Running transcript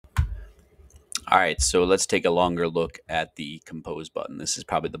All right, so let's take a longer look at the compose button. This is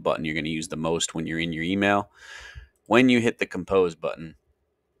probably the button you're going to use the most when you're in your email. When you hit the compose button,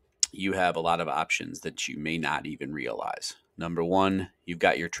 you have a lot of options that you may not even realize. Number one, you've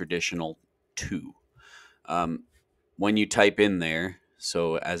got your traditional to. Um, when you type in there,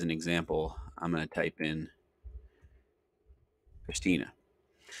 so as an example, I'm going to type in Christina.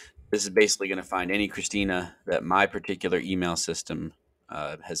 This is basically going to find any Christina that my particular email system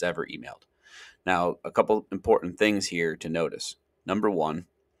has ever emailed. Now, a couple important things here to notice. Number one,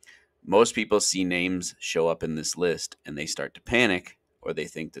 most people see names show up in this list and they start to panic, or they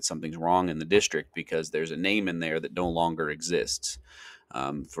think that something's wrong in the district because there's a name in there that no longer exists.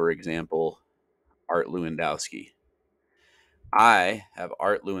 For example, Art Lewandowski. I have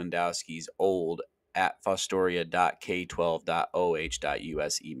Art Lewandowski's old at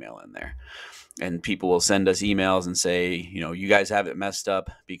fostoria.k12.oh.us email in there. And people will send us emails and say, you guys have it messed up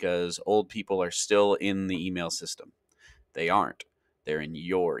because old people are still in the email system. They aren't. They're in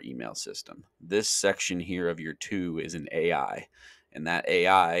your email system. This section here of your to is an AI, and that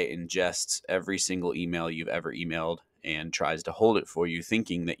AI ingests every single email you've ever emailed and tries to hold it for you,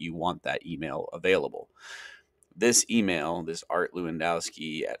 thinking that you want that email available. This email, this Art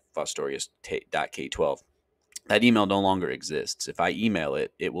Lewandowski at fostoria.k12, that email no longer exists. If I email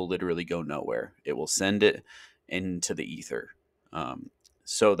it, it will literally go nowhere. It will send it into the ether.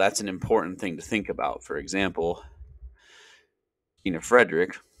 So that's an important thing to think about. For example, Christina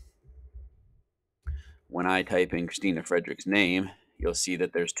Frederick, when I type in Christina Frederick's name, you'll see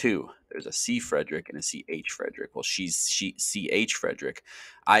that there's two. There's a C Frederick and a CH Frederick. Well, she's CH Frederick.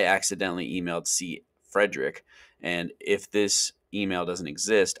 I accidentally emailed C Frederick, and if this email doesn't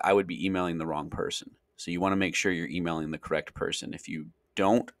exist, I would be emailing the wrong person. So you want to make sure you're emailing the correct person. If you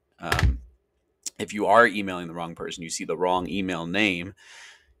don't, if you are emailing the wrong person, you see the wrong email name,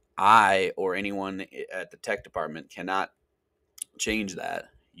 I or anyone at the tech department cannot change that.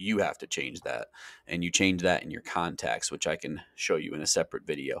 You have to change that, and you change that in your contacts, which I can show you in a separate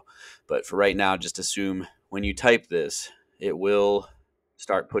video. But for right now, just assume when you type this, it will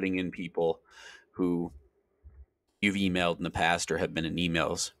start putting in people who you've emailed in the past or have been in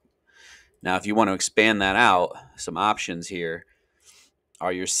emails. Now, if you want to expand that out, some options here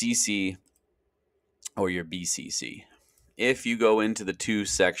are your CC or your BCC. If you go into the to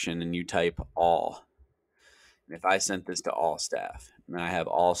section and you type all, and if I sent this to all staff, and I have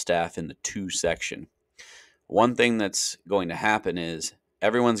all staff in the to section, one thing that's going to happen is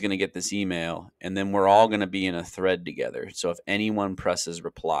everyone's going to get this email, and then we're all going to be in a thread together. So if anyone presses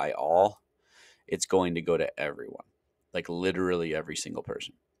reply all, it's going to go to everyone, like literally every single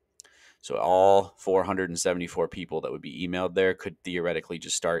person. So all 474 people that would be emailed there could theoretically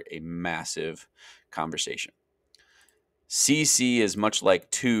just start a massive conversation. CC is much like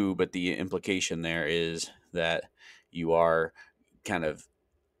to, but the implication there is that you are kind of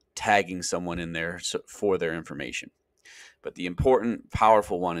tagging someone in there for their information. But the important,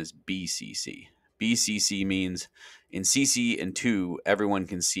 powerful one is BCC. BCC means in CC and to, everyone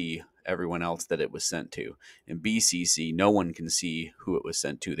can see everyone else that it was sent to. In BCC, no one can see who it was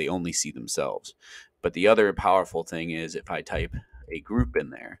sent to. They only see themselves. But the other powerful thing is if I type a group in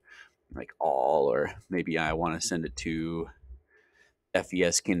there, like all, or maybe I want to send it to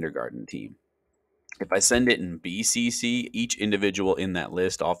FES kindergarten team. If I send it in BCC, each individual in that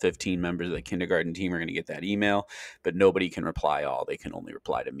list, all 15 members of the kindergarten team are going to get that email, but nobody can reply all. They can only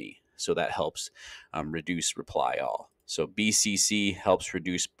reply to me. So that helps reduce reply all. So BCC helps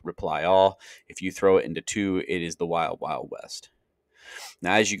reduce reply all. If you throw it into to, it is the wild, wild west.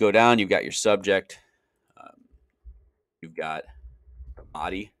 Now, as you go down, you've got your subject, you've got the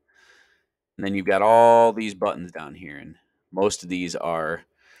body, and then you've got all these buttons down here. And most of these are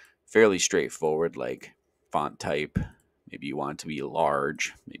fairly straightforward, like font type. Maybe you want it to be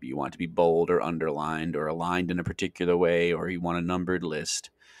large. Maybe you want it to be bold or underlined or aligned in a particular way, or you want a numbered list.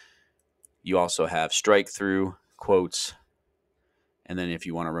 You also have strike through, quotes, and then if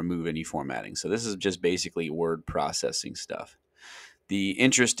you want to remove any formatting. So this is just basically word processing stuff. The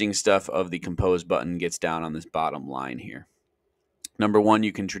interesting stuff of the compose button gets down on this bottom line here. Number one,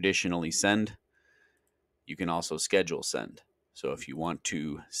 you can traditionally send. You can also schedule send. So if you want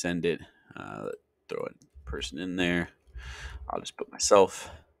to send it, throw a person in there. I'll just put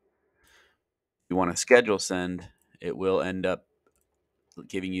myself. If you want to schedule send, it will end up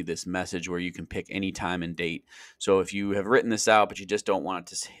giving you this message where you can pick any time and date. So if you have written this out, but you just don't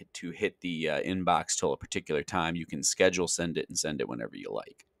want it to hit the inbox till a particular time, you can schedule send it and send it whenever you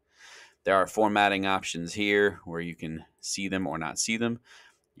like. There are formatting options here where you can see them or not see them.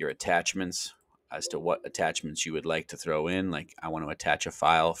 Your attachments, as to what attachments you would like to throw in. Like I want to attach a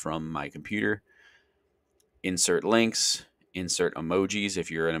file from my computer. insert links, insert emojis.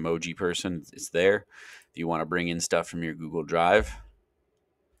 If you're an emoji person, it's there. If you want to bring in stuff from your Google Drive,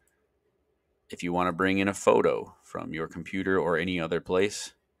 if you want to bring in a photo from your computer or any other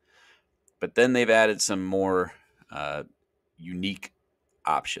place. But then they've added some more unique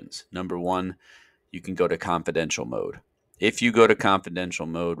options. Number one, you can go to confidential mode. If you go to confidential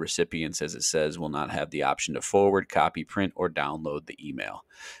mode, recipients, as it says, will not have the option to forward, copy, print, or download the email.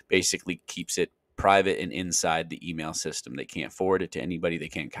 Basically keeps it private and inside the email system. They can't forward it to anybody. They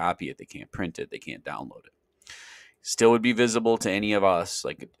can't copy it. They can't print it. They can't download it. Still would be visible to any of us,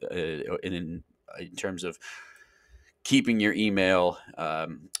 like in terms of keeping your email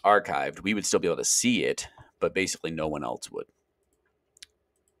archived. We would still be able to see it, but basically no one else would.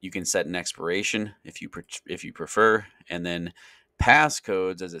 You can set an expiration if you prefer, and then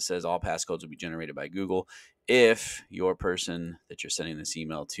passcodes, as it says, all passcodes will be generated by Google. If your person that you're sending this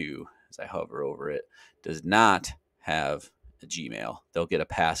email to, as I hover over it, does not have a Gmail, they'll get a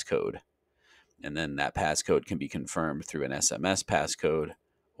passcode, and then that passcode can be confirmed through an SMS passcode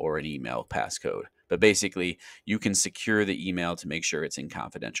or an email passcode. But basically, you can secure the email to make sure it's in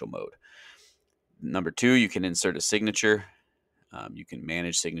confidential mode. Number two, you can insert a signature. You can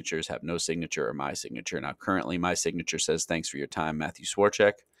manage signatures, have no signature, or my signature. Now, currently, my signature says, "Thanks for your time, Mathew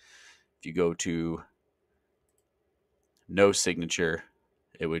Swortchek." If you go to no signature,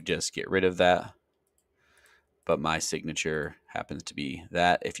 it would just get rid of that. But my signature happens to be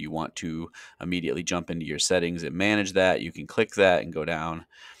that. If you want to immediately jump into your settings and manage that, you can click that and go down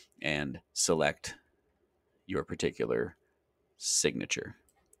and select your particular signature.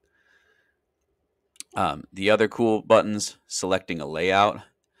 The other cool buttons, selecting a layout.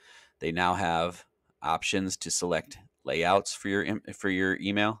 They now have options to select layouts for your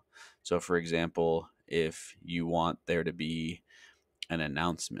email. So, for example, if you want there to be an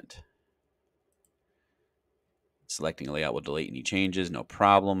announcement, selecting a layout will delete any changes, no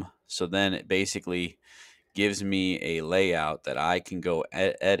problem. So then it basically gives me a layout that I can go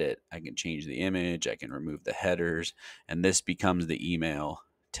edit. I can change the image, I can remove the headers, and this becomes the email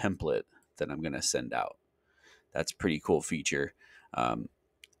template that I'm going to send out. That's a pretty cool feature. You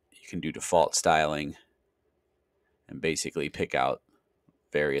can do default styling and basically pick out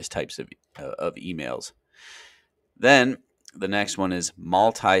various types of emails. Then the next one is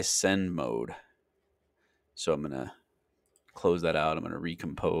multi-send mode. So I'm going to close that out. I'm going to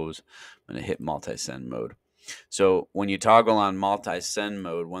recompose. I'm going to hit multi-send mode. So when you toggle on multi-send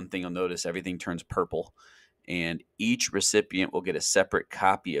mode, one thing you'll notice, everything turns purple, and each recipient will get a separate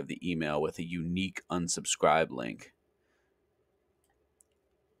copy of the email with a unique unsubscribe link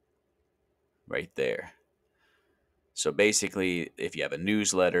right there. So basically, if you have a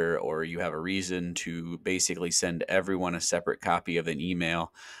newsletter or you have a reason to basically send everyone a separate copy of an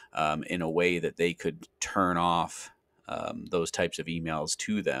email in a way that they could turn off those types of emails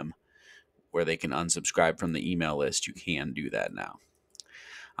to them, where they can unsubscribe from the email list, you can do that now.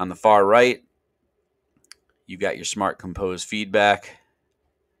 On the far right, you've got your Smart Compose feedback.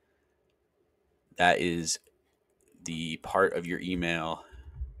 That is the part of your email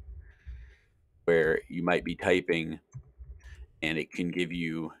where you might be typing and it can give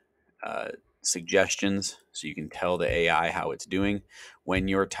you suggestions, so you can tell the AI how it's doing. When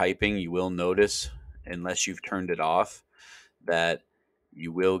you're typing, you will notice, unless you've turned it off, that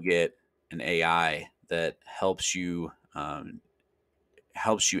you will get an AI that helps you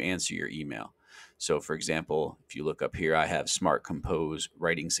answer your email. So, for example, if you look up here, I have Smart Compose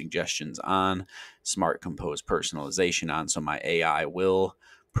writing suggestions on, Smart Compose personalization on, so my AI will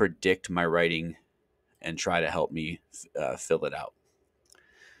predict my writing and try to help me fill it out.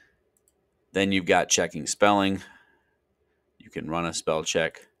 Then you've got checking spelling. You can run a spell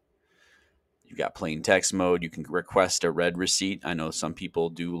check. You've got plain text mode. You can request a read receipt. I know some people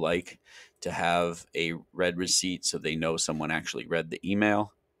do like to have a read receipt so they know someone actually read the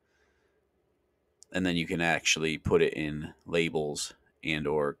email. And then you can actually put it in labels and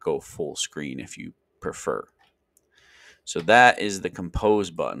or go full screen if you prefer. So that is the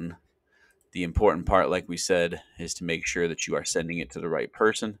compose button. The important part, like we said, is to make sure that you are sending it to the right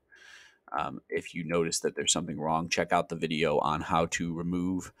person. If you notice that there's something wrong, check out the video on how to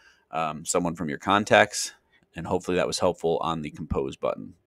remove someone from your contacts. And hopefully that was helpful on the compose button.